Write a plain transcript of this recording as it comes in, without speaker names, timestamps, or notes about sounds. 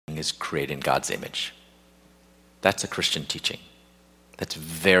is created in God's image. That's a Christian teaching. That's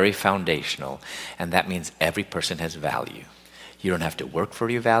very foundational, and that means every person has value. You don't have to work for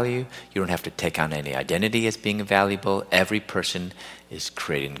your value. You don't have to take on any identity as being valuable. Every person is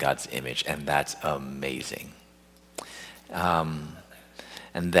created in God's image, and that's amazing.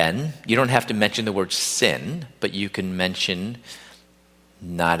 And then you don't have to mention the word sin, but you can mention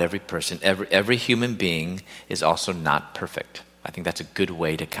not every person. Every human being is also not perfect. I think that's a good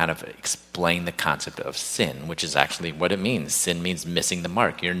way to kind of explain the concept of sin, which is actually what it means. Sin means missing the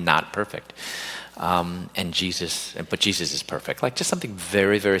mark. You're not perfect. But Jesus is perfect. Like just something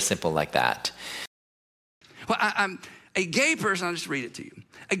very, very simple like that. Well, I'm a gay person. I'll just read it to you.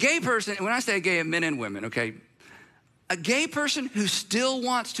 A gay person, when I say gay, men and women, okay? A gay person who still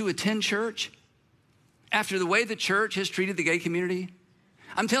wants to attend church after the way the church has treated the gay community,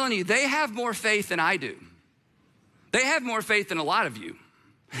 I'm telling you, they have more faith than I do. They have more faith than a lot of you.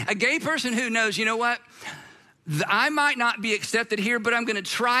 A gay person who knows, you know what? I might not be accepted here, but I'm going to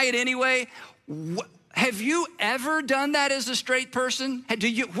try it anyway. Have you ever done that as a straight person?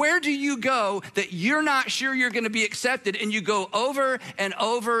 Where do you go that you're not sure you're going to be accepted and you go over and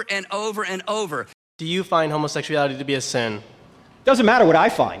over and over and over? Do you find homosexuality to be a sin? Doesn't matter what I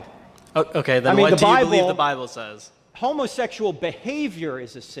find. Okay, then what do you believe the Bible says? Homosexual behavior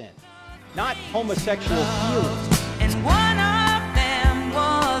is a sin, not homosexual feelings. And one of them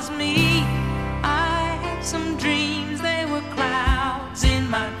was me. I had some dreams, they were clouds in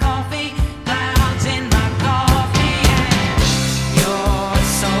my coffee, clouds in my coffee. And you're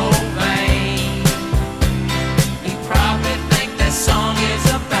so vain. You probably think this song is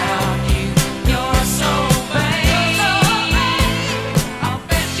about you. You're so vain. I'll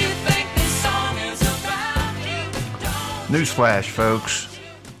bet you think this song is about you. Newsflash, folks.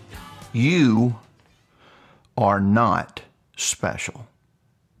 You are not special.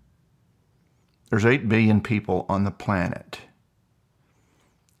 There's 8 billion people on the planet.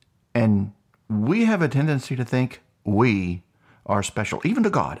 And we have a tendency to think we are special, even to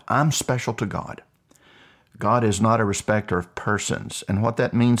God. I'm special to God. God is not a respecter of persons. And what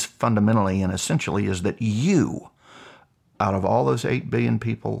that means fundamentally and essentially is that you, out of all those 8 billion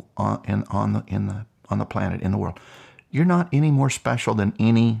people on the planet, in the world, you're not any more special than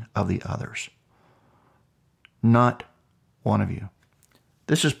any of the others. Not one of you.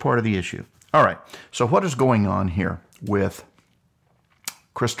 This is part of the issue. All right, so what is going on here with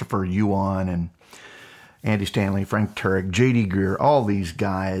Christopher Yuan and Andy Stanley, Frank Turek, J.D. Greear, all these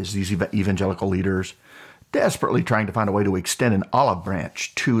guys, these evangelical leaders, desperately trying to find a way to extend an olive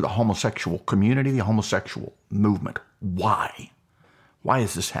branch to the homosexual community, the homosexual movement. Why? Why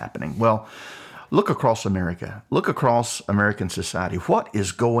is this happening? Well, look across America. Look across American society. What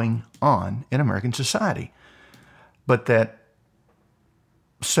is going on in American society? But that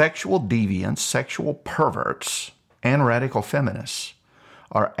sexual deviants, sexual perverts, and radical feminists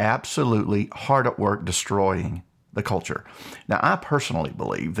are absolutely hard at work destroying the culture. Now, I personally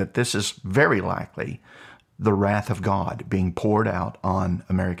believe that this is very likely the wrath of God being poured out on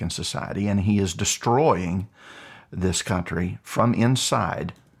American society, and he is destroying this country from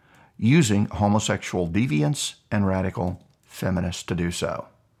inside using homosexual deviants and radical feminists to do so.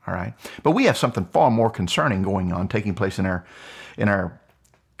 All right. But we have something far more concerning going on, taking place in our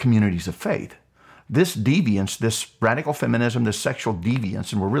communities of faith. This deviance, this radical feminism, this sexual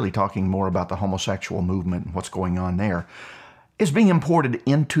deviance, and we're really talking more about the homosexual movement and what's going on there, is being imported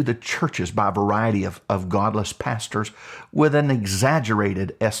into the churches by a variety of godless pastors with an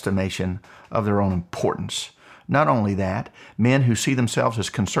exaggerated estimation of their own importance. Not only that, men who see themselves as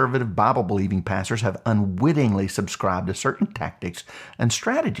conservative, Bible-believing pastors have unwittingly subscribed to certain tactics and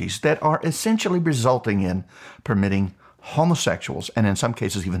strategies that are essentially resulting in permitting homosexuals, and in some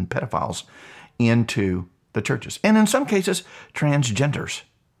cases even pedophiles, into the churches. And in some cases, transgenders.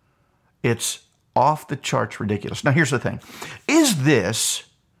 It's off the charts ridiculous. Now, here's the thing. Is this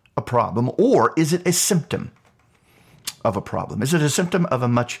a problem, or is it a symptom of a problem? Is it a symptom of a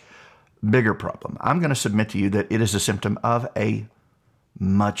much bigger problem? I'm going to submit to you that it is a symptom of a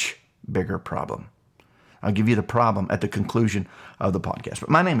much bigger problem. I'll give you the problem at the conclusion of the podcast.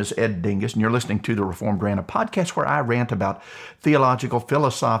 But my name is Ed Dingus, and you're listening to the Reformed Rant, a podcast where I rant about theological,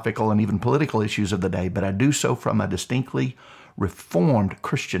 philosophical, and even political issues of the day, but I do so from a distinctly Reformed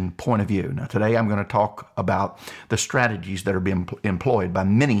Christian point of view. Now, today I'm going to talk about the strategies that are being employed by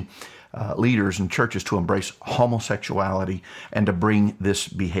many leaders and churches to embrace homosexuality and to bring this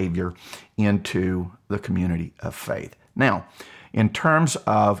behavior into the community of faith. Now, in terms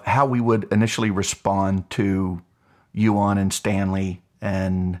of how we would initially respond to Yuan and Stanley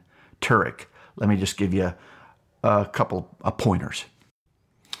and Turek, let me just give you a couple of pointers.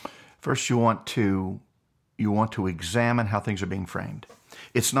 First, you want to examine how things are being framed.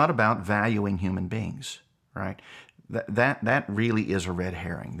 It's not about valuing human beings, right? That really is a red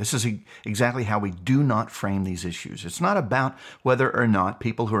herring. This is exactly how we do not frame these issues. It's not about whether or not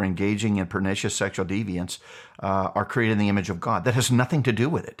people who are engaging in pernicious sexual deviance are created in the image of God. That has nothing to do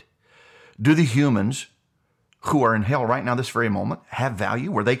with it. Do the humans who are in hell right now, this very moment, have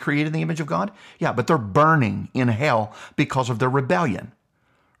value? Were they created in the image of God? Yeah, but they're burning in hell because of their rebellion,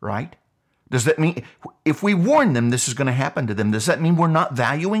 right? Does that mean, if we warn them this is going to happen to them, does that mean we're not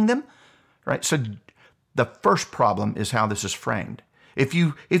valuing them? Right? So the first problem is how this is framed. If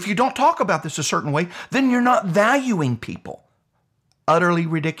you don't talk about this a certain way, then you're not valuing people. Utterly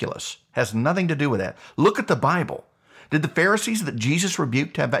ridiculous. Has nothing to do with that. Look at the Bible. Did the Pharisees that Jesus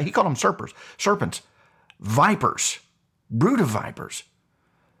rebuked have value? He called them serpents, vipers, brood of vipers.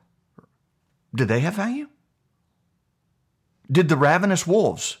 Did they have value? Did the ravenous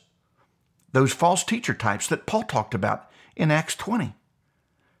wolves, those false teacher types that Paul talked about in Acts 20,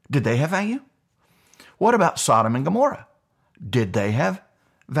 did they have value? What about Sodom and Gomorrah? Did they have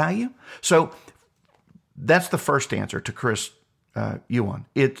value? So that's the first answer to Chris Yuan.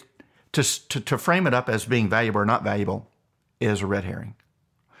 To frame it up as being valuable or not valuable is a red herring.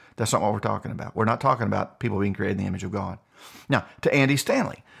 That's not what we're talking about. We're not talking about people being created in the image of God. Now, to Andy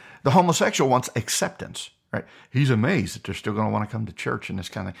Stanley, the homosexual wants acceptance, right? He's amazed that they're still going to want to come to church and this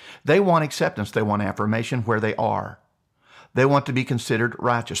kind of thing. They want acceptance. They want affirmation where they are. They want to be considered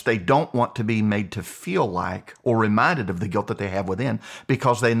righteous. They don't want to be made to feel like or reminded of the guilt that they have within,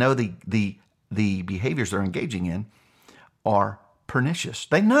 because they know the behaviors they're engaging in are pernicious.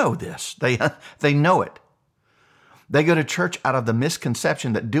 They know this. They know it. They go to church out of the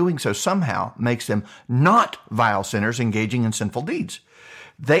misconception that doing so somehow makes them not vile sinners engaging in sinful deeds.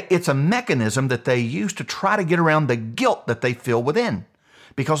 It's a mechanism that they use to try to get around the guilt that they feel within,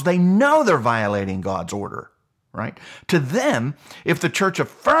 because they know they're violating God's order, right? To them, if the church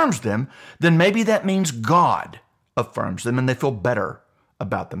affirms them, then maybe that means God affirms them and they feel better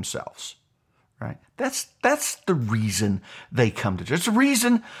about themselves, right? That's the reason they come to church. It's the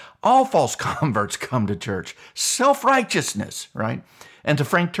reason all false converts come to church. Self-righteousness, right? And to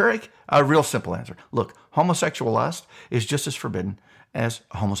Frank Turek, a real simple answer. Look, homosexual lust is just as forbidden as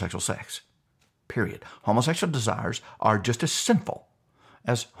homosexual sex, period. Homosexual desires are just as sinful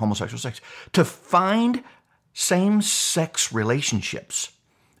as homosexual sex. To find same-sex relationships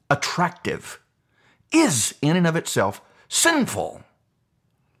attractive is, in and of itself, sinful.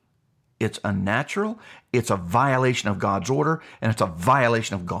 It's unnatural, it's a violation of God's order, and it's a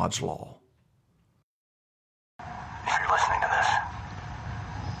violation of God's law. If you're listening to this,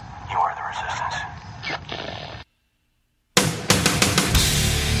 you are the resistance.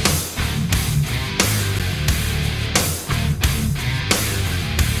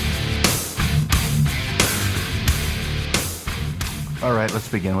 All right, let's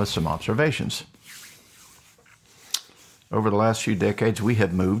begin with some observations. Over the last few decades, we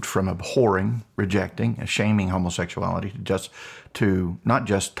have moved from abhorring, rejecting, and shaming homosexuality to not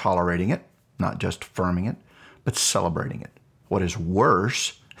just tolerating it, not just affirming it, but celebrating it. What is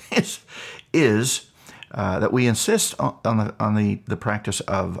worse is that we insist on the practice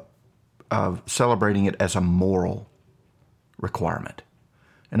of celebrating it as a moral requirement.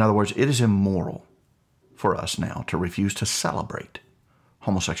 In other words, it is immoral for us now to refuse to celebrate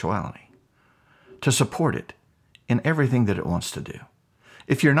homosexuality, to support it in everything that it wants to do.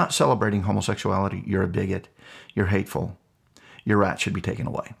 If you're not celebrating homosexuality, you're a bigot, you're hateful, your rights should be taken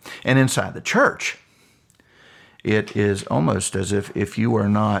away. And inside the church, it is almost as if you are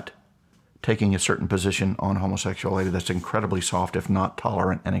not taking a certain position on homosexuality that's incredibly soft, if not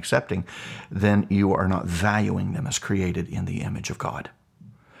tolerant and accepting, then you are not valuing them as created in the image of God.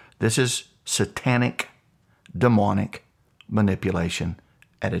 This is satanic, demonic manipulation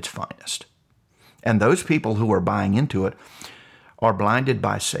at its finest. And those people who are buying into it are blinded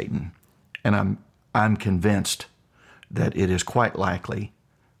by Satan. And I'm convinced that it is quite likely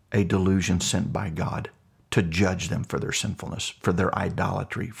a delusion sent by God to judge them for their sinfulness, for their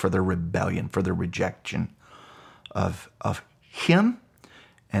idolatry, for their rebellion, for their rejection of Him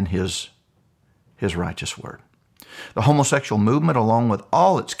and His righteous word. The homosexual movement, along with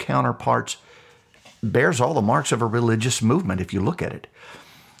all its counterparts, bears all the marks of a religious movement if you look at it.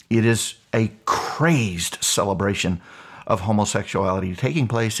 It is a crazed celebration of homosexuality taking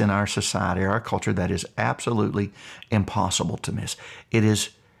place in our society, our culture, that is absolutely impossible to miss. It is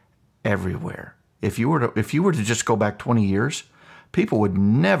everywhere. If you were to just go back 20 years, people would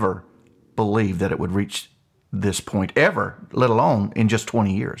never believe that it would reach this point ever, let alone in just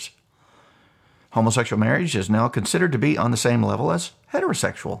 20 years. Homosexual marriage is now considered to be on the same level as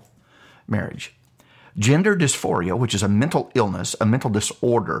heterosexual marriage. Gender dysphoria, which is a mental illness, a mental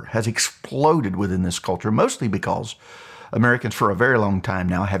disorder, has exploded within this culture, mostly because Americans for a very long time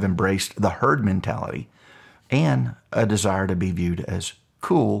now have embraced the herd mentality and a desire to be viewed as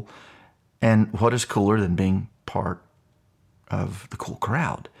cool. And what is cooler than being part of the cool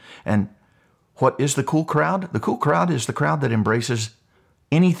crowd? And what is the cool crowd? The cool crowd is the crowd that embraces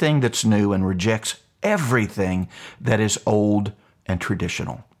anything that's new and rejects everything that is old and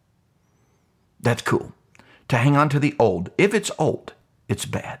traditional. That's cool. To hang on to the old. If it's old, it's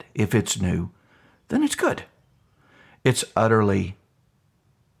bad. If it's new, then it's good. It's utterly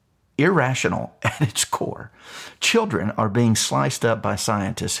irrational at its core. Children are being sliced up by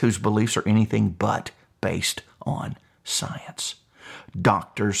scientists whose beliefs are anything but based on science.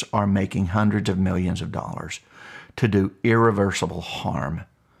 Doctors are making hundreds of millions of dollars to do irreversible harm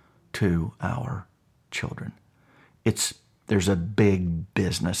to our children. There's a big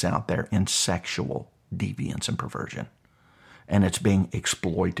business out there in sexual deviance and perversion, and it's being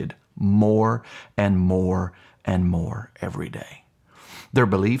exploited more and more and more every day. Their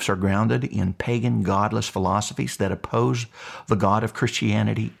beliefs are grounded in pagan, godless philosophies that oppose the God of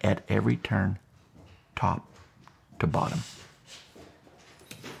Christianity at every turn, top to bottom.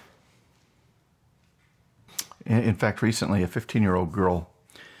 In fact, recently, a 15-year-old girl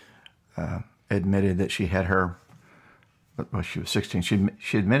admitted that she had her, well, she was 16,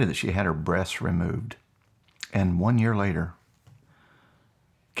 she admitted that she had her breasts removed. And 1 year later,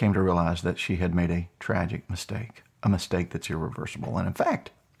 came to realize that she had made a tragic mistake, a mistake that's irreversible. And in fact,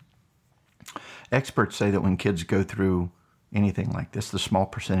 experts say that when kids go through anything like this, the small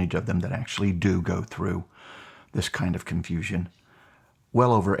percentage of them that actually do go through this kind of confusion,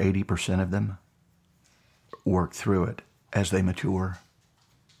 well over 80% of them work through it as they mature.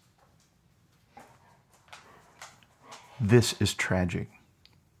 This is tragic.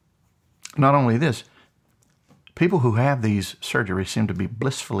 Not only this, people who have these surgeries seem to be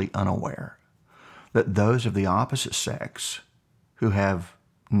blissfully unaware that those of the opposite sex who have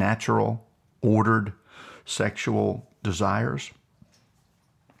natural, ordered sexual desires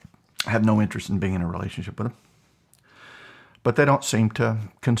have no interest in being in a relationship with them. But they don't seem to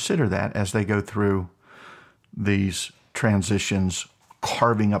consider that as they go through these transitions,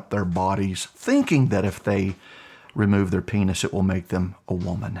 carving up their bodies, thinking that if they remove their penis, it will make them a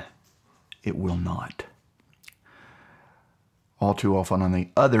woman. It will not. All too often, on the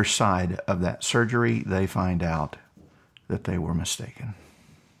other side of that surgery, they find out that they were mistaken.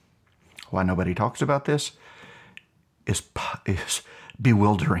 Why nobody talks about this is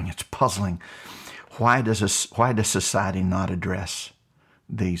bewildering. It's puzzling. Why does society not address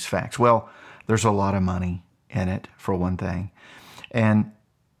these facts? Well, there's a lot of money in it, for one thing. And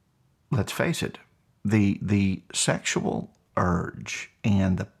let's face it, the sexual urge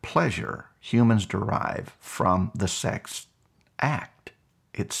and the pleasure humans derive from the sex act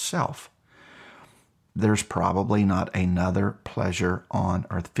itself, there's probably not another pleasure on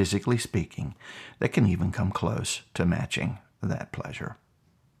earth, physically speaking, that can even come close to matching that pleasure.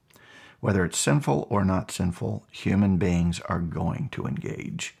 Whether it's sinful or not sinful, human beings are going to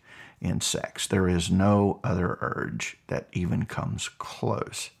engage in sex. There is no other urge that even comes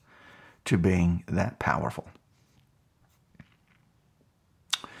close to being that powerful.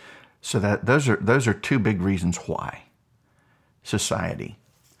 So that those are two big reasons why society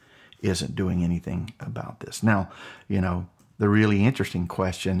isn't doing anything about this. Now, the really interesting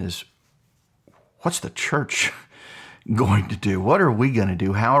question is, what's the church going to do? What are we going to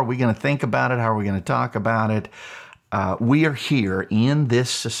do? How are we going to think about it? How are we going to talk about it? We are here in this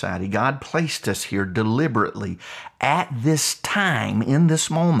society. God placed us here deliberately at this time, in this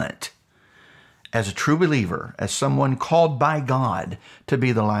moment, as a true believer, as someone called by God to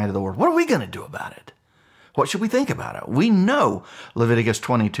be the light of the world. What are we going to do about it? What should we think about it? We know Leviticus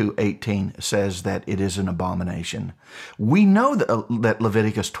 22:18 says that it is an abomination. We know that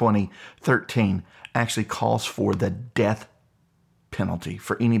Leviticus 20:13 actually calls for the death penalty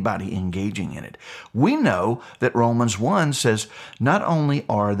for anybody engaging in it. We know that Romans 1 says not only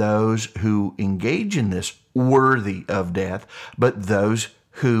are those who engage in this worthy of death, but those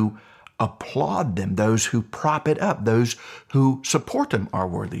who applaud them, those who prop it up, those who support them are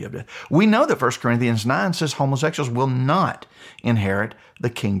worthy of death. We know that 1 Corinthians 9 says homosexuals will not inherit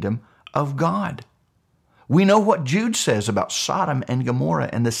the kingdom of God. We know what Jude says about Sodom and Gomorrah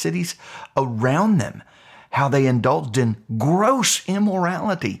and the cities around them, how they indulged in gross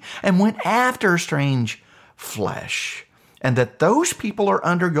immorality and went after strange flesh, and that those people are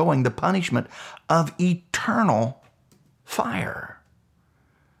undergoing the punishment of eternal fire.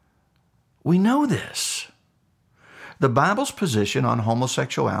 We know this. The Bible's position on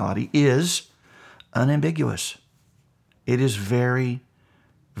homosexuality is unambiguous. It is very,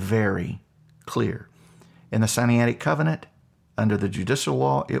 very clear. In the Sinaitic Covenant, under the judicial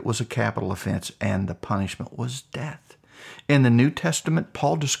law, it was a capital offense, and the punishment was death. In the New Testament,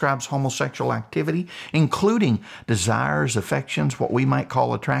 Paul describes homosexual activity, including desires, affections, what we might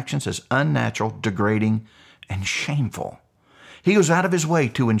call attractions, as unnatural, degrading, and shameful. He goes out of his way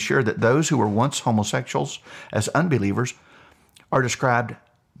to ensure that those who were once homosexuals as unbelievers are described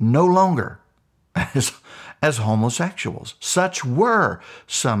no longer as homosexuals. Such were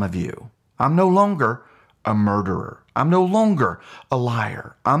some of you. I'm no longer a murderer. I'm no longer a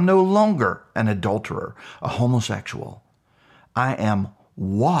liar. I'm no longer an adulterer, a homosexual. I am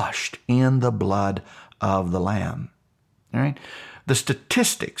washed in the blood of the Lamb. All right? The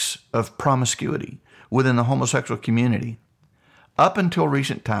statistics of promiscuity within the homosexual community, up until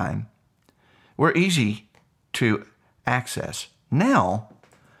recent time, were easy to access. Now,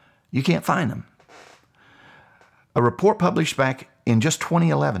 you can't find them. A report published back in just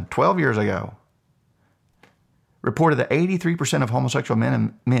 2011, 12 years ago, reported that 83% of homosexual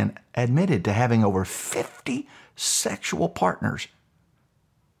men admitted to having over 50 sexual partners.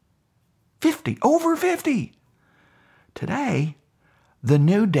 50, over 50. Today, the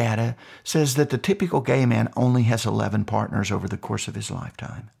new data says that the typical gay man only has 11 partners over the course of his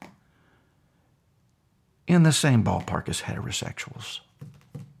lifetime, in the same ballpark as heterosexuals.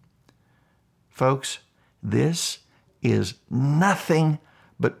 Folks, this is nothing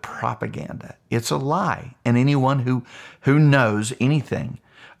but propaganda. It's a lie. And anyone who knows anything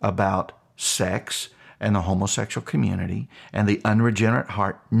about sex and the homosexual community and the unregenerate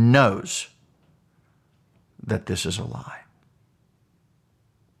heart knows that this is a lie.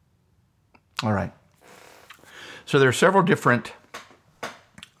 All right. So there are several different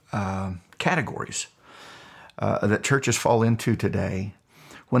categories that churches fall into today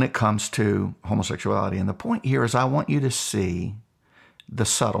when it comes to homosexuality. And the point here is I want you to see the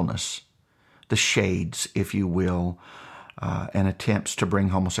subtleness, the shades, if you will, and attempts to bring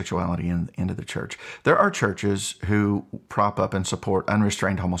homosexuality into the church. There are churches who prop up and support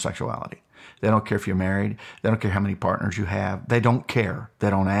unrestrained homosexuality. They don't care if you're married. They don't care how many partners you have. They don't care. They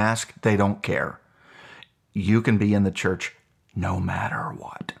don't ask. They don't care. You can be in the church no matter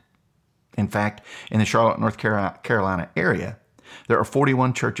what. In fact, in the Charlotte, North Carolina area, there are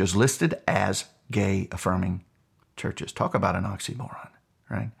 41 churches listed as gay-affirming churches. Talk about an oxymoron,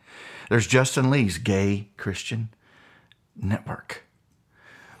 right? There's Justin Lee's Gay Christian Network.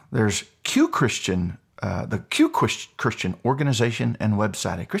 There's Q Christian, the Q Christian organization and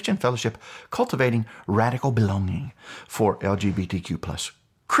website, a Christian fellowship cultivating radical belonging for LGBTQ plus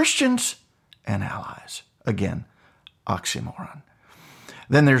Christians and allies. Again, oxymoron.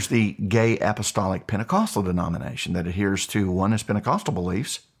 Then there's the Gay Apostolic Pentecostal denomination that adheres to oneness Pentecostal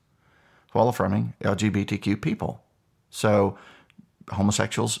beliefs while affirming LGBTQ people. So,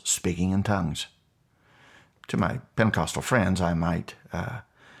 homosexuals speaking in tongues. To my Pentecostal friends, I might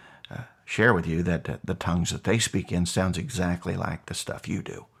share with you that the tongues that they speak in sounds exactly like the stuff you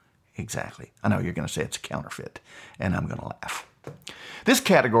do. Exactly. I know you're going to say it's counterfeit, and I'm going to laugh. This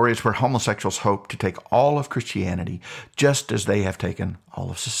category is where homosexuals hope to take all of Christianity just as they have taken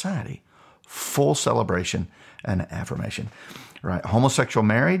all of society. Full celebration and affirmation. Right. Homosexual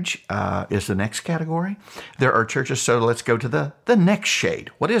marriage is the next category. There are churches, so let's go to the next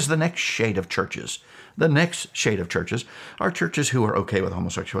shade. What is the next shade of churches? The next shade of churches are churches who are okay with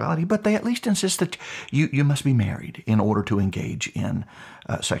homosexuality, but they at least insist that you must be married in order to engage in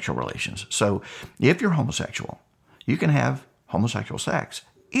sexual relations. So if you're homosexual, you can have homosexual sex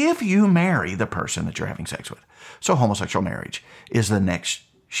if you marry the person that you're having sex with. So homosexual marriage is the next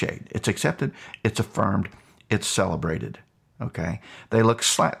shade. It's accepted, it's affirmed, it's celebrated. Okay, they look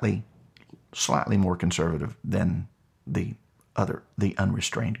slightly more conservative than the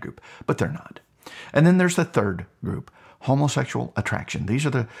unrestrained group, but they're not. And then there's the third group, homosexual attraction. These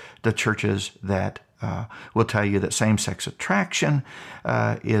are the churches that will tell you that same-sex attraction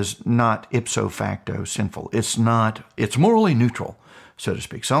is not ipso facto sinful. It's morally neutral, so to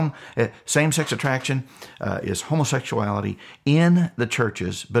speak. Same-sex attraction is homosexuality in the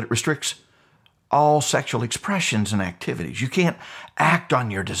churches, but it restricts all sexual expressions and activities. You can't act on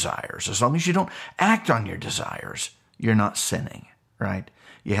your desires. As long as you don't act on your desires, you're not sinning, right?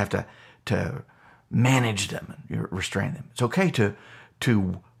 You have to manage them and restrain them. It's okay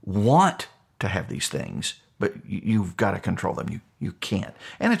to want to have these things, but you've got to control them. You can't.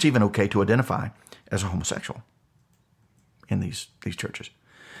 And it's even okay to identify as a homosexual in these churches.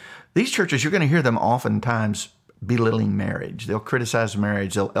 These churches, you're going to hear them oftentimes belittling marriage. They'll criticize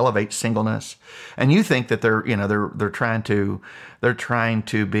marriage. They'll elevate singleness, and you think that they're trying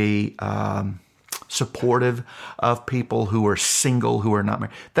to be supportive of people who are single, who are not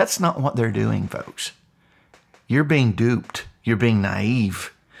married. That's not what they're doing, folks. You're being duped. You're being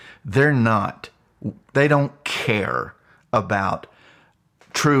naive. They're not. They don't care about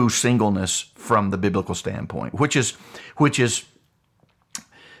true singleness from the biblical standpoint, which is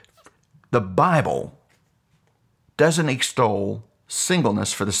the Bible doesn't extol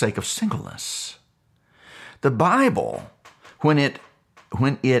singleness for the sake of singleness. The Bible, when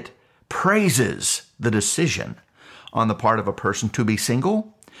it praises the decision on the part of a person to be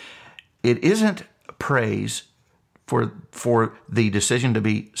single, it isn't praise for the decision to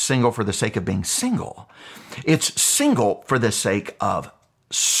be single for the sake of being single. It's single for the sake of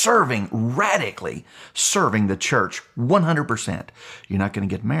radically serving the church 100%. You're not going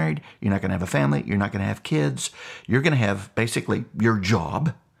to get married. You're not going to have a family. You're not going to have kids. You're going to have basically your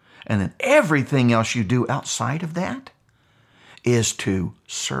job. And then everything else you do outside of that is to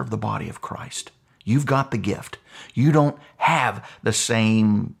serve the body of Christ. You've got the gift. You don't have the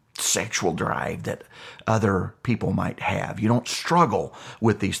same sexual drive that other people might have. You don't struggle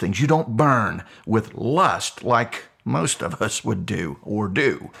with these things. You don't burn with lust like most of us would do,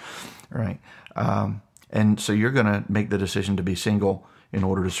 right? And so you're going to make the decision to be single in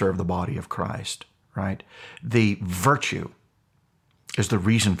order to serve the body of Christ, right? The virtue is the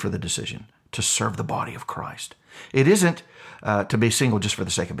reason for the decision to serve the body of Christ. It isn't to be single just for the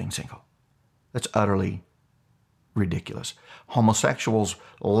sake of being single. That's utterly ridiculous. Homosexuals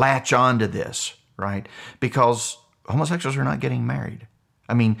latch on to this, right? Because homosexuals are not getting married.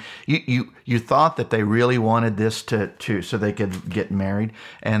 I mean, you thought that they really wanted this to so they could get married,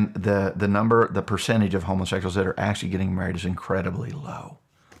 and the percentage of homosexuals that are actually getting married is incredibly low.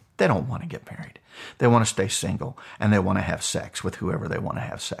 They don't want to get married. They want to stay single, and they want to have sex with whoever they want to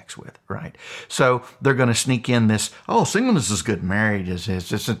have sex with, right? So they're going to sneak in this, singleness is good. Marriage is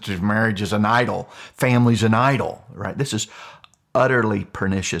an idol. Family's an idol, right? This is utterly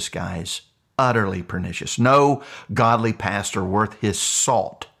pernicious, guys. Utterly pernicious. No godly pastor worth his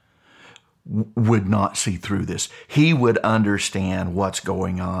salt would not see through this. He would understand what's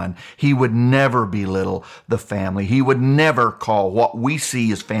going on. He would never belittle the family. He would never call what we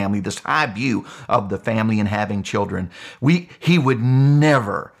see as family, this high view of the family and having children. He would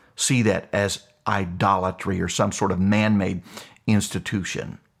never see that as idolatry or some sort of man-made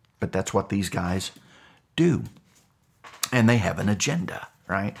institution. But that's what these guys do. And they have an agenda,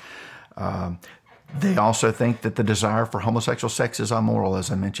 right? They also think that the desire for homosexual sex is immoral, as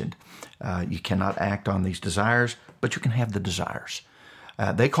I mentioned. You cannot act on these desires, but you can have the desires.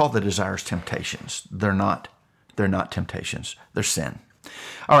 They call the desires temptations. They're not temptations. They're sin.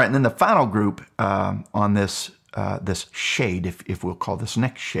 All right, and then the final group on this shade, if we'll call this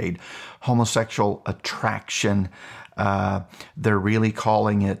next shade, homosexual attraction. They're really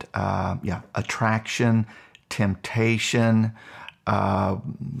calling it, attraction, temptation,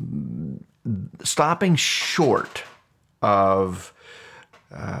 stopping short of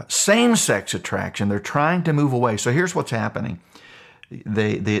same-sex attraction. They're trying to move away. So here's what's happening.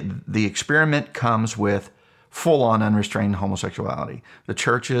 The experiment comes with full-on unrestrained homosexuality.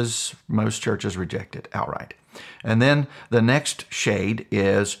 Most churches reject it outright. And then the next shade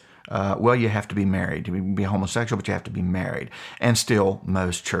is, you have to be married. You can be homosexual, but you have to be married. And still,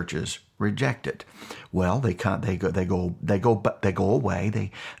 most churches reject it. Well, they go away.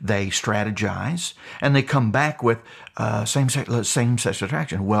 They strategize, and they come back with same-sex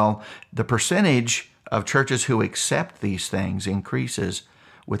attraction. Well, the percentage of churches who accept these things increases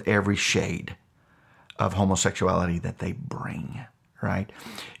with every shade of homosexuality that they bring. Right?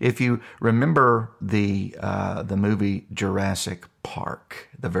 If you remember the movie Jurassic Park,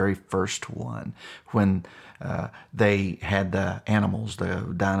 the very first one, when they had the animals,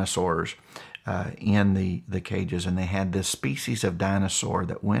 the dinosaurs, in the cages, and they had this species of dinosaur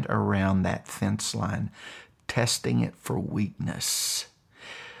that went around that fence line, testing it for weakness.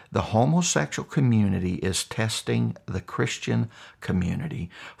 The homosexual community is testing the Christian community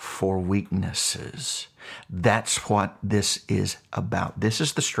for weaknesses. That's what this is about. This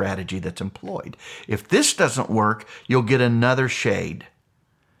is the strategy that's employed. If this doesn't work, you'll get another shade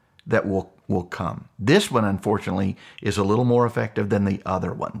that will come. This one, unfortunately, is a little more effective than the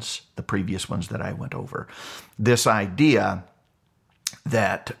other ones, the previous ones that I went over. This idea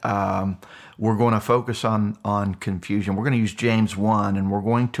that we're going to focus on confusion. We're going to use James 1, and we're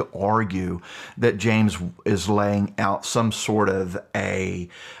going to argue that James is laying out some sort of a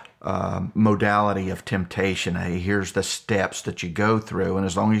modality of temptation. Hey, here's the steps that you go through, and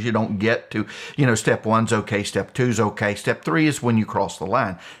as long as you don't get to, step 1's okay, step 2's okay, step 3 is when you cross the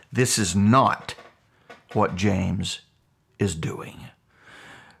line. This is not what James is doing.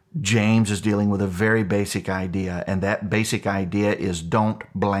 James is dealing with a very basic idea, and that basic idea is don't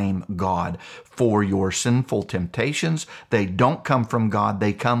blame God for your sinful temptations. They don't come from God.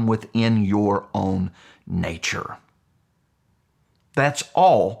 They come within your own nature. That's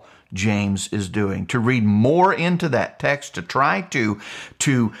all James is doing. To read more into that text, to try to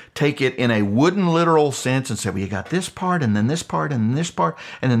take it in a wooden literal sense and say, well, you got this part, and then this part, and then this part,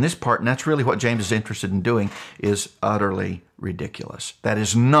 and then this part, and that's really what James is interested in doing, is utterly ridiculous. That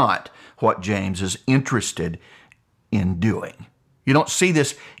is not what James is interested in doing. You don't see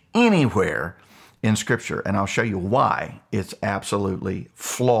this anywhere in Scripture, and I'll show you why it's absolutely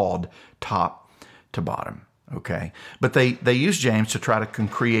flawed top to bottom. Okay, but they use James to try to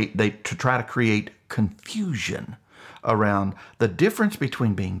create confusion around the difference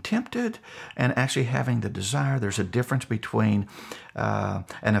between being tempted and actually having the desire. There's a difference between an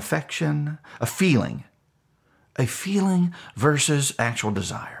affection, a feeling versus actual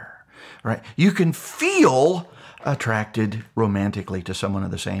desire. Right? You can feel attracted romantically to someone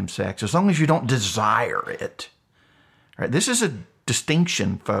of the same sex as long as you don't desire it. Right? This is a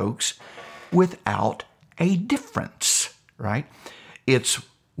distinction, folks, without a difference, right? It's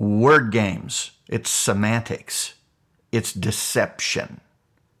word games, it's semantics, it's deception,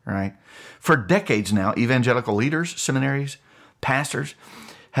 right? For decades now, evangelical leaders, seminaries, pastors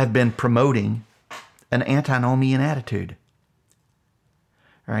have been promoting an antinomian attitude,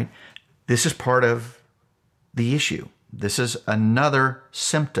 right? This is part of the issue. This is another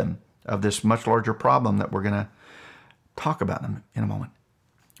symptom of this much larger problem that we're going to talk about in a moment,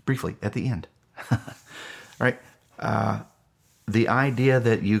 briefly at the end. Right? The idea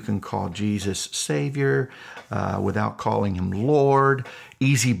that you can call Jesus Savior without calling him Lord,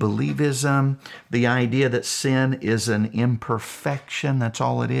 easy believism, the idea that sin is an imperfection, that's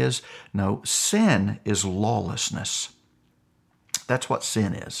all it is. No, sin is lawlessness. That's what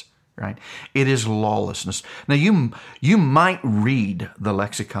sin is, right? It is lawlessness. Now, you might read the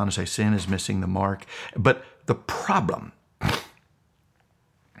lexicon and say sin is missing the mark, but the problem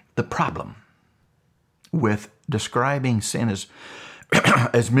with describing sin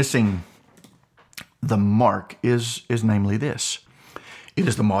as missing the mark is namely this. It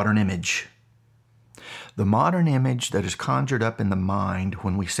is the modern image. The modern image that is conjured up in the mind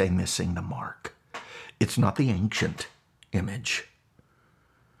when we say missing the mark. It's not the ancient image.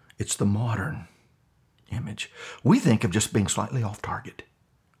 It's the modern image. We think of just being slightly off target.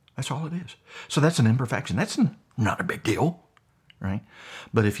 That's all it is. So that's an imperfection. That's not a big deal, right?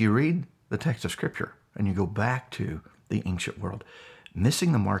 But if you read the text of Scripture and you go back to the ancient world,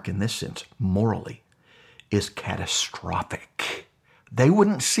 missing the mark in this sense, morally, is catastrophic. They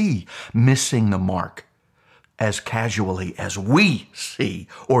wouldn't see missing the mark as casually as we see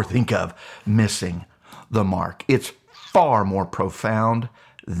or think of missing the mark. It's far more profound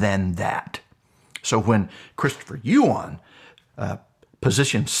than that. So when Christopher Yuan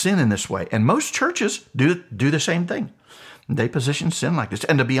positions sin in this way, and most churches do the same thing. They position sin like this.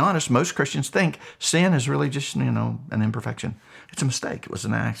 And to be honest, most Christians think sin is really just, an imperfection. It's a mistake. It was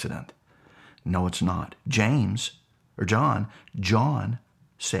an accident. No, it's not. John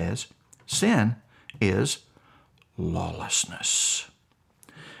says sin is lawlessness.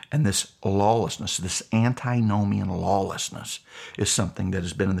 And this lawlessness, this antinomian lawlessness, is something that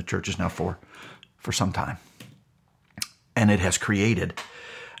has been in the churches now for some time. And it has created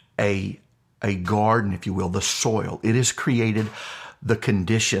a garden, if you will, the soil. It has created the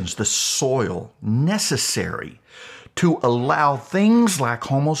conditions, the soil necessary to allow things like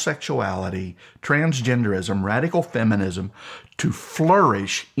homosexuality, transgenderism, radical feminism to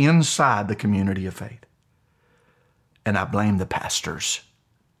flourish inside the community of faith. And I blame the pastors.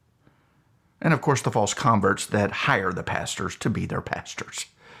 And of course, the false converts that hire the pastors to be their pastors,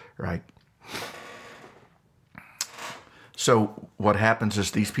 right? So what happens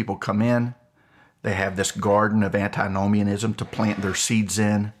is these people come in, they have this garden of antinomianism to plant their seeds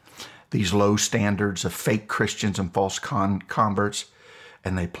in, these low standards of fake Christians and false converts,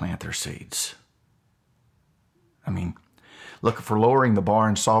 and they plant their seeds. I mean, look, if we're lowering the bar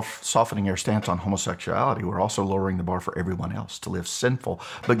and softening our stance on homosexuality, we're also lowering the bar for everyone else to live sinful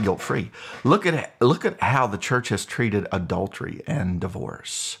but guilt-free. Look at how the church has treated adultery and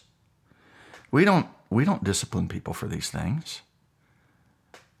divorce. We don't discipline people for these things.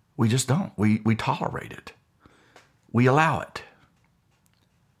 We just don't. We tolerate it. We allow it.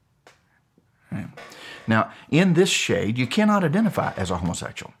 Right. Now, in this shade, you cannot identify as a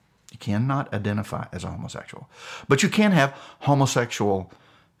homosexual. cannot identify as a homosexual. But you can have homosexual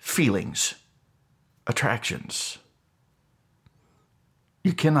feelings, attractions.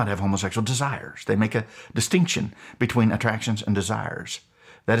 You cannot have homosexual desires. They make a distinction between attractions and desires.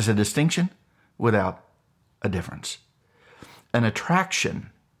 That is a distinction without a difference. An attraction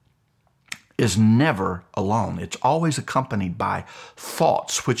is never alone. It's always accompanied by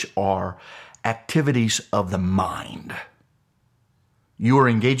thoughts, which are activities of the mind. You are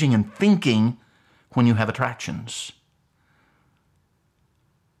engaging in thinking when you have attractions.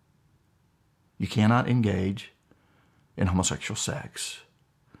 You cannot engage in homosexual sex.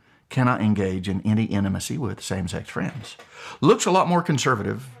 Cannot engage in any intimacy with same-sex friends. Looks a lot more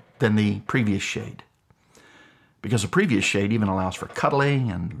conservative than the previous shade, because the previous shade even allows for cuddling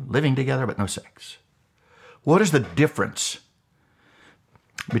and living together, but no sex. What is the difference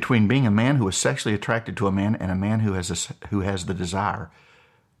between being a man who is sexually attracted to a man and a man who has the desire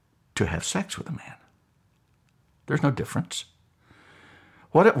to have sex with a man? There's no difference.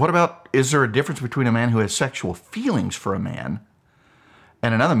 What about, is there a difference between a man who has sexual feelings for a man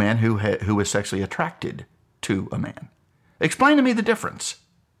and another man who is sexually attracted to a man? Explain to me the difference.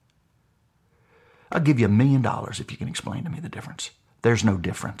 I'll give you $1 million if you can explain to me the difference. There's no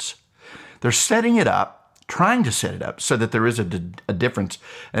difference. They're setting it up, trying to set it up so that there is a difference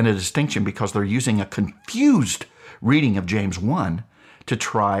and a distinction, because they're using a confused reading of James 1 to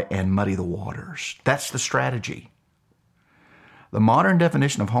try and muddy the waters. That's the strategy. The modern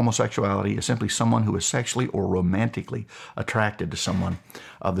definition of homosexuality is simply someone who is sexually or romantically attracted to someone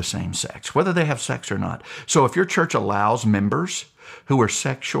of the same sex, whether they have sex or not. So if your church allows members who are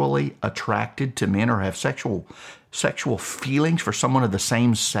sexually attracted to men or have sexual feelings for someone of the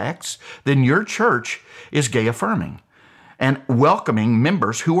same sex, then your church is gay affirming and welcoming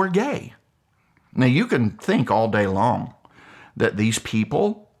members who are gay. Now, you can think all day long that these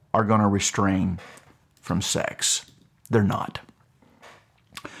people are going to restrain from sex. They're not.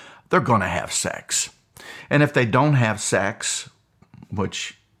 They're going to have sex. And if they don't have sex,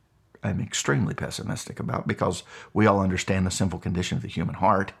 which I'm extremely pessimistic about because we all understand the sinful condition of the human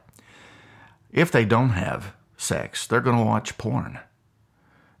heart, if they don't have sex, they're going to watch porn,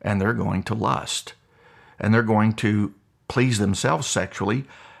 and they're going to lust, and they're going to please themselves sexually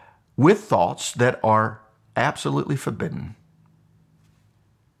with thoughts that are absolutely forbidden.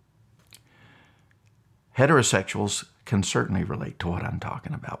 Heterosexuals can certainly relate to what I'm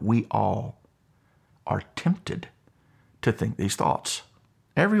talking about. We all are tempted to think these thoughts.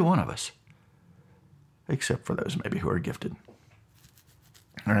 Every one of us. Except for those maybe who are gifted.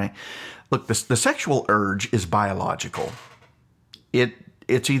 All right. Look, the sexual urge is biological.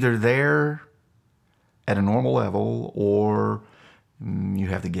 It's either there at a normal level, or you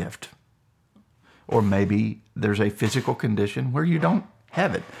have the gift. Or maybe there's a physical condition where you don't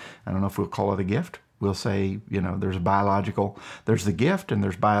have it. I don't know if we'll call it a gift. We'll say, there's the gift and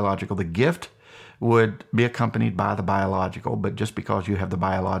there's biological. The gift would be accompanied by the biological, but just because you have the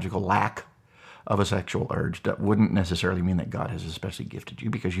biological lack of a sexual urge, that wouldn't necessarily mean that God has especially gifted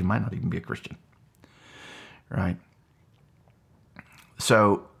you, because you might not even be a Christian, right?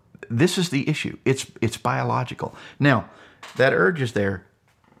 So this is the issue. It's biological. Now, that urge is there.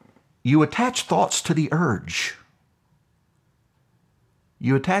 You attach thoughts to the urge.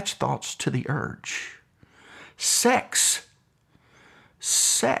 You attach thoughts to the urge. Sex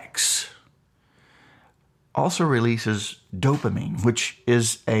also releases dopamine, which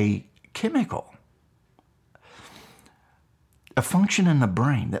is a chemical, a function in the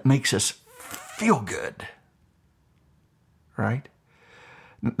brain that makes us feel good, right?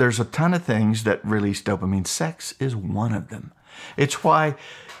 There's a ton of things that release dopamine. Sex is one of them. It's why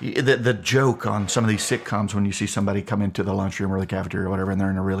the joke on some of these sitcoms, when you see somebody come into the lunchroom or the cafeteria or whatever, and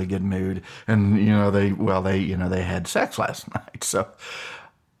they're in a really good mood, and they had sex last night.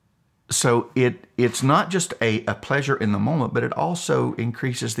 So it's not just a pleasure in the moment, but it also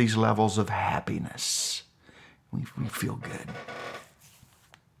increases these levels of happiness. We feel good.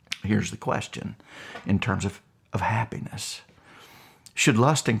 Here's the question in terms of happiness. Should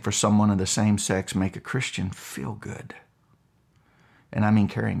lusting for someone of the same sex make a Christian feel good? And I mean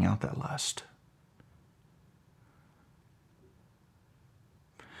carrying out that lust.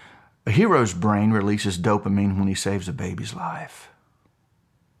 A hero's brain releases dopamine when he saves a baby's life.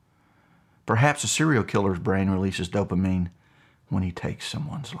 Perhaps a serial killer's brain releases dopamine when he takes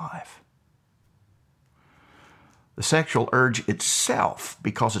someone's life. The sexual urge itself,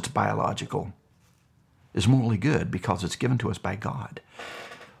 because it's biological, is morally good because it's given to us by God.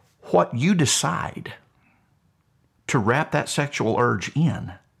 What you decide to wrap that sexual urge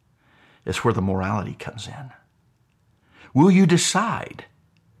in is where the morality comes in. Will you decide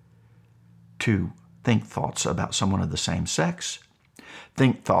to think thoughts about someone of the same sex,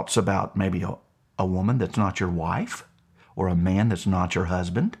 think thoughts about maybe a woman that's not your wife, or a man that's not your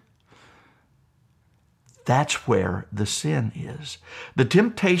husband. That's where the sin is. The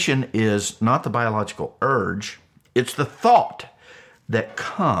temptation is not the biological urge, it's the thought that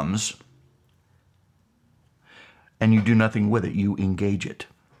comes and you do nothing with it. You engage it,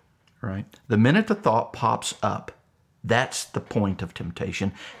 right? The minute the thought pops up, that's the point of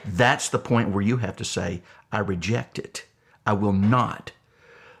temptation. That's the point where you have to say, I reject it. I will not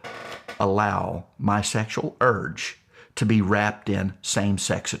allow my sexual urge to be wrapped in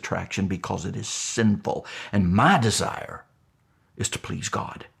same-sex attraction because it is sinful. And my desire is to please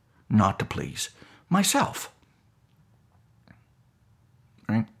God, not to please myself.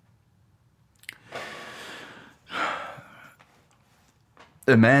 Right?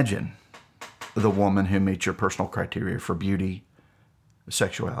 Imagine the woman who meets your personal criteria for beauty,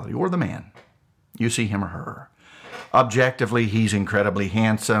 sexuality, or the man. You see him or her. Objectively, he's incredibly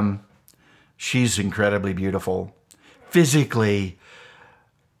handsome. She's incredibly beautiful. Physically,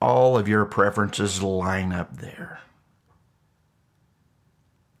 all of your preferences line up there.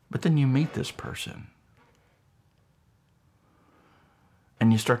 But then you meet this person,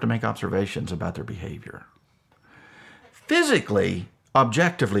 and you start to make observations about their behavior. Physically,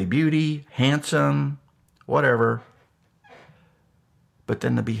 objectively, beauty, handsome, whatever. But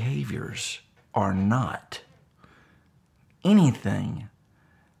then the behaviors are not anything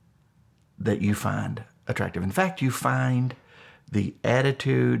that you find attractive. In fact, you find the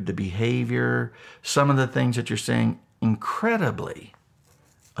attitude, the behavior, some of the things that you're saying incredibly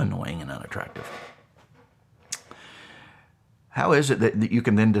annoying and unattractive. How is it that you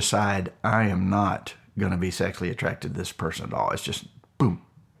can then decide, I am not going to be sexually attracted to this person at all? It's just, boom,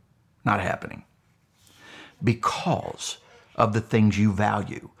 not happening. Because of the things you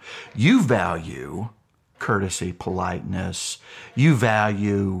value. You value courtesy, politeness. You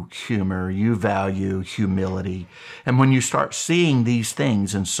value humor. You value humility. And when you start seeing these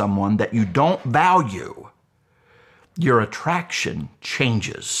things in someone that you don't value, your attraction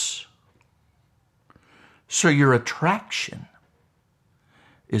changes. So your attraction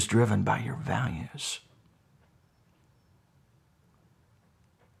is driven by your values.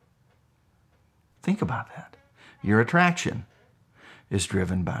 Think about that. Your attraction is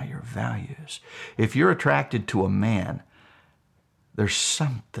driven by your values. If you're attracted to a man, there's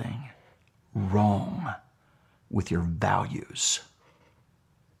something wrong with your values.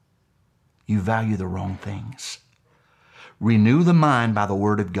 You value the wrong things. Renew the mind by the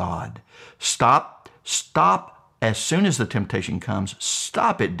Word of God. Stop as soon as the temptation comes.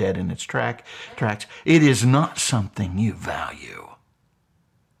 Stop it dead in its tracks. It is not something you value.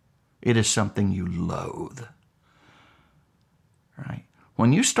 It is something you loathe. Right?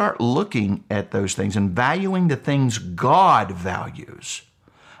 When you start looking at those things and valuing the things God values,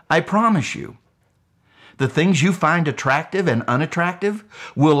 I promise you, the things you find attractive and unattractive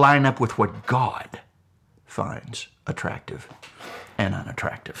will line up with what God finds attractive and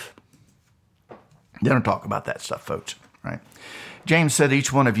unattractive. They don't talk about that stuff, folks, right? James said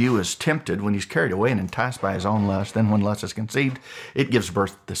each one of you is tempted when he's carried away and enticed by his own lust. Then when lust is conceived, it gives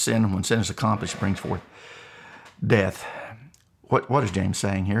birth to sin. And when sin is accomplished, it brings forth death. What is James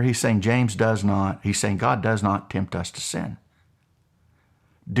saying here? He's saying God does not tempt us to sin.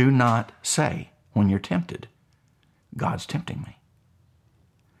 Do not say when you're tempted, God's tempting me.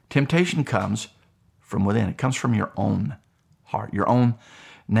 Temptation comes from within. It comes from your own heart, your own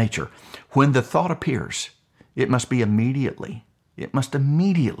nature. When the thought appears, it must immediately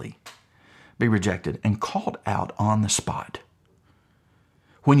be rejected and called out on the spot.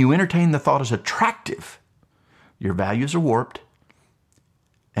 When you entertain the thought as attractive, your values are warped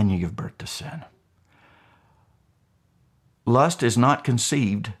and you give birth to sin. Lust is not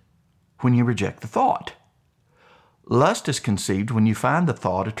conceived when you reject the thought. Lust is conceived when you find the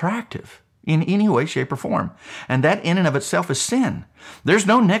thought attractive in any way, shape, or form. And that in and of itself is sin. There's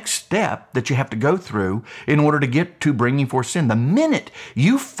no next step that you have to go through in order to get to bringing forth sin. The minute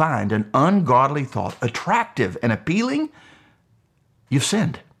you find an ungodly thought attractive and appealing, you've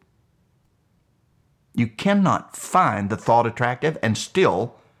sinned. You cannot find the thought attractive and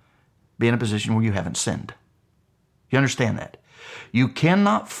still be in a position where you haven't sinned. You understand that? You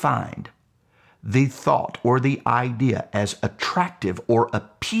cannot find the thought or the idea as attractive or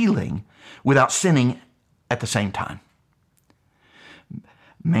appealing without sinning at the same time.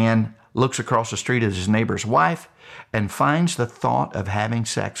 Man looks across the street at his neighbor's wife and finds the thought of having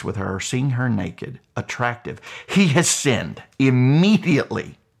sex with her, seeing her naked, attractive. He has sinned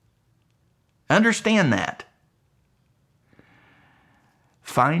immediately. Understand that.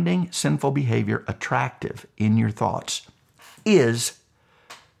 finding sinful behavior attractive in your thoughts is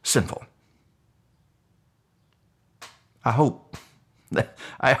sinful. I hope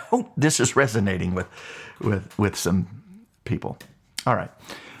this is resonating with some people. All right.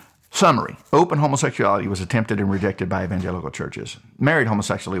 Summary. Open homosexuality was attempted and rejected by evangelical churches. Married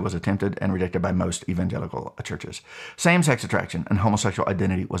homosexuality was attempted and rejected by most evangelical churches. Same-sex attraction and homosexual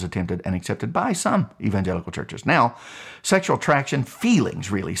identity was attempted and accepted by some evangelical churches. Now, sexual attraction,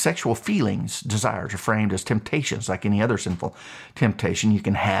 sexual feelings, desires are framed as temptations like any other sinful temptation. You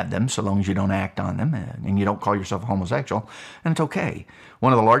can have them so long as you don't act on them and you don't call yourself a homosexual, and it's okay.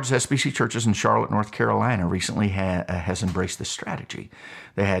 One of the largest SBC churches in Charlotte, North Carolina, recently has embraced this strategy.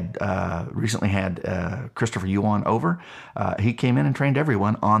 They had recently had Christopher Yuan over. He came in and trained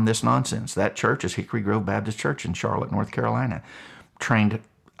everyone on this nonsense. That church is Hickory Grove Baptist Church in Charlotte, North Carolina. Trained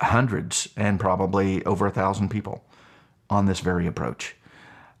hundreds and probably over 1,000 people on this very approach.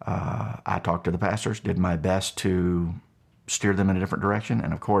 I talked to the pastors, did my best to steer them in a different direction,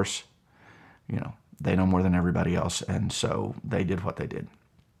 and of course, they know more than everybody else, and so they did what they did.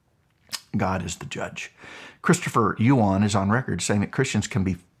 God is the judge. Christopher Yuan is on record saying that Christians can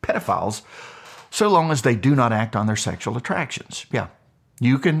be pedophiles so long as they do not act on their sexual attractions. Yeah,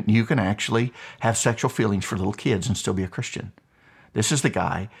 you can actually have sexual feelings for little kids and still be a Christian. This is the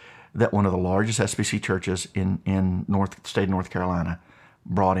guy that one of the largest SBC churches in state of North Carolina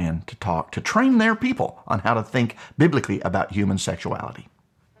brought in to train their people on how to think biblically about human sexuality.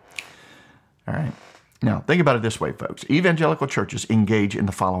 All right. Now, think about it this way, folks. Evangelical churches engage in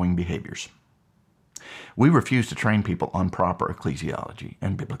the following behaviors. We refuse to train people on proper ecclesiology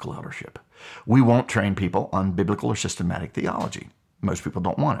and biblical eldership. We won't train people on biblical or systematic theology. Most people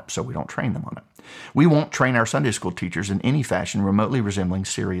don't want it, so we don't train them on it. We won't train our Sunday school teachers in any fashion remotely resembling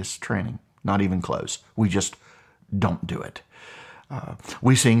serious training, not even close. We just don't do it.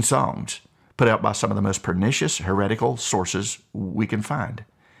 We sing songs put out by some of the most pernicious, heretical sources we can find,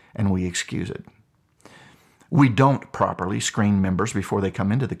 and we excuse it. We don't properly screen members before they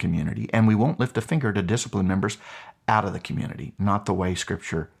come into the community, and we won't lift a finger to discipline members out of the community, not the way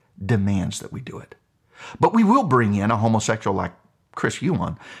Scripture demands that we do it. But we will bring in a homosexual like Chris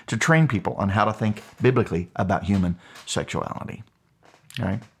Yuan to train people on how to think biblically about human sexuality. All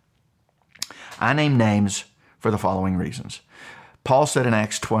right? I name names for the following reasons. Paul said in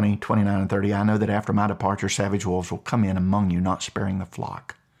Acts 20, 29 and 30, I know that after my departure, savage wolves will come in among you, not sparing the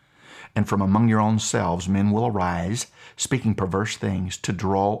flock. And from among your own selves men will arise, speaking perverse things to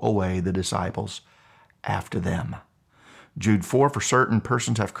draw away the disciples after them. Jude 4, for certain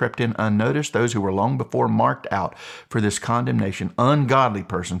persons have crept in unnoticed, those who were long before marked out for this condemnation, ungodly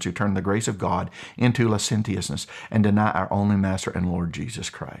persons who turn the grace of God into licentiousness and deny our only Master and Lord Jesus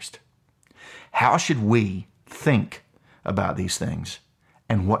Christ. How should we think about these things,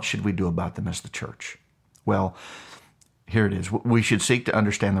 and what should we do about them as the church? Well, here it is. We should seek to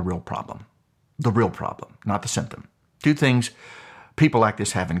understand the real problem, not the symptom. Two things people like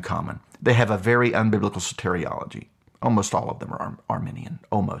this have in common. They have a very unbiblical soteriology. Almost all of them are Arminian.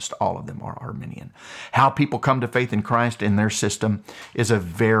 How people come to faith in Christ in their system is a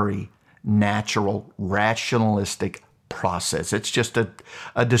very natural, rationalistic process. It's just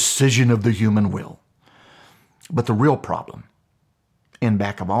a decision of the human will. But the real problem in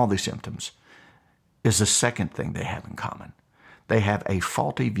back of all these symptoms is the second thing they have in common. They have a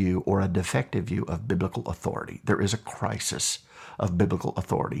faulty view or a defective view of biblical authority. There is a crisis of biblical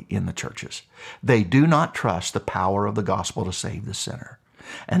authority in the churches. They do not trust the power of the gospel to save the sinner.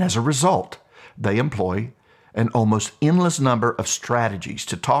 And as a result, they employ an almost endless number of strategies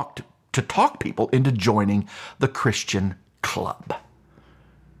to talk people into joining the Christian club.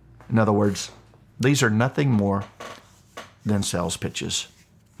 In other words, these are nothing more than sales pitches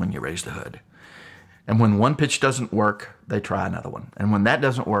when you raise the hood. And when one pitch doesn't work, they try another one. And when that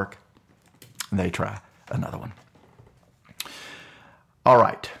doesn't work, they try another one. All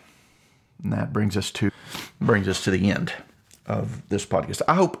right. And that brings us to the end of this podcast.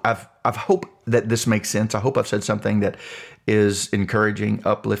 I hope that this makes sense. I hope I've said something that is encouraging,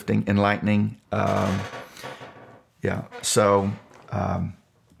 uplifting, enlightening.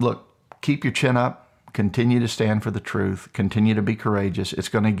 Look, keep your chin up. Continue to stand for the truth. Continue to be courageous. It's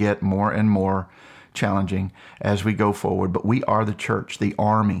going to get more and more challenging as we go forward. But we are the church, the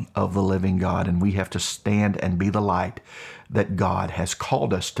army of the living God, and we have to stand and be the light that God has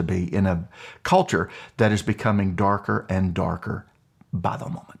called us to be in a culture that is becoming darker and darker by the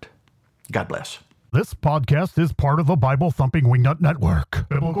moment. God bless. This podcast is part of the Bible-Thumping Wingnut Network.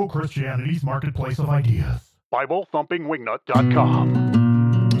 Biblical Christianity's marketplace of ideas. BibleThumpingWingnut.com.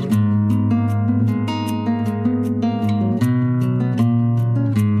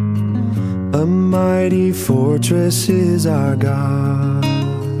 mighty fortress is our God,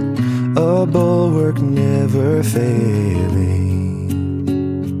 a bulwark never failing.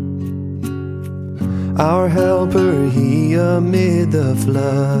 Our helper, he amid the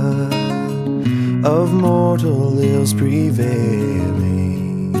flood of mortal ills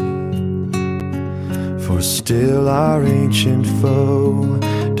prevailing. For still our ancient foe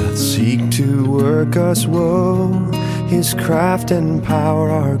doth seek to work us woe. His craft and power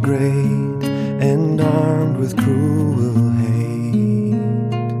are great, and armed with cruel hate.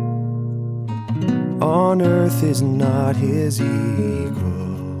 On earth is not his equal,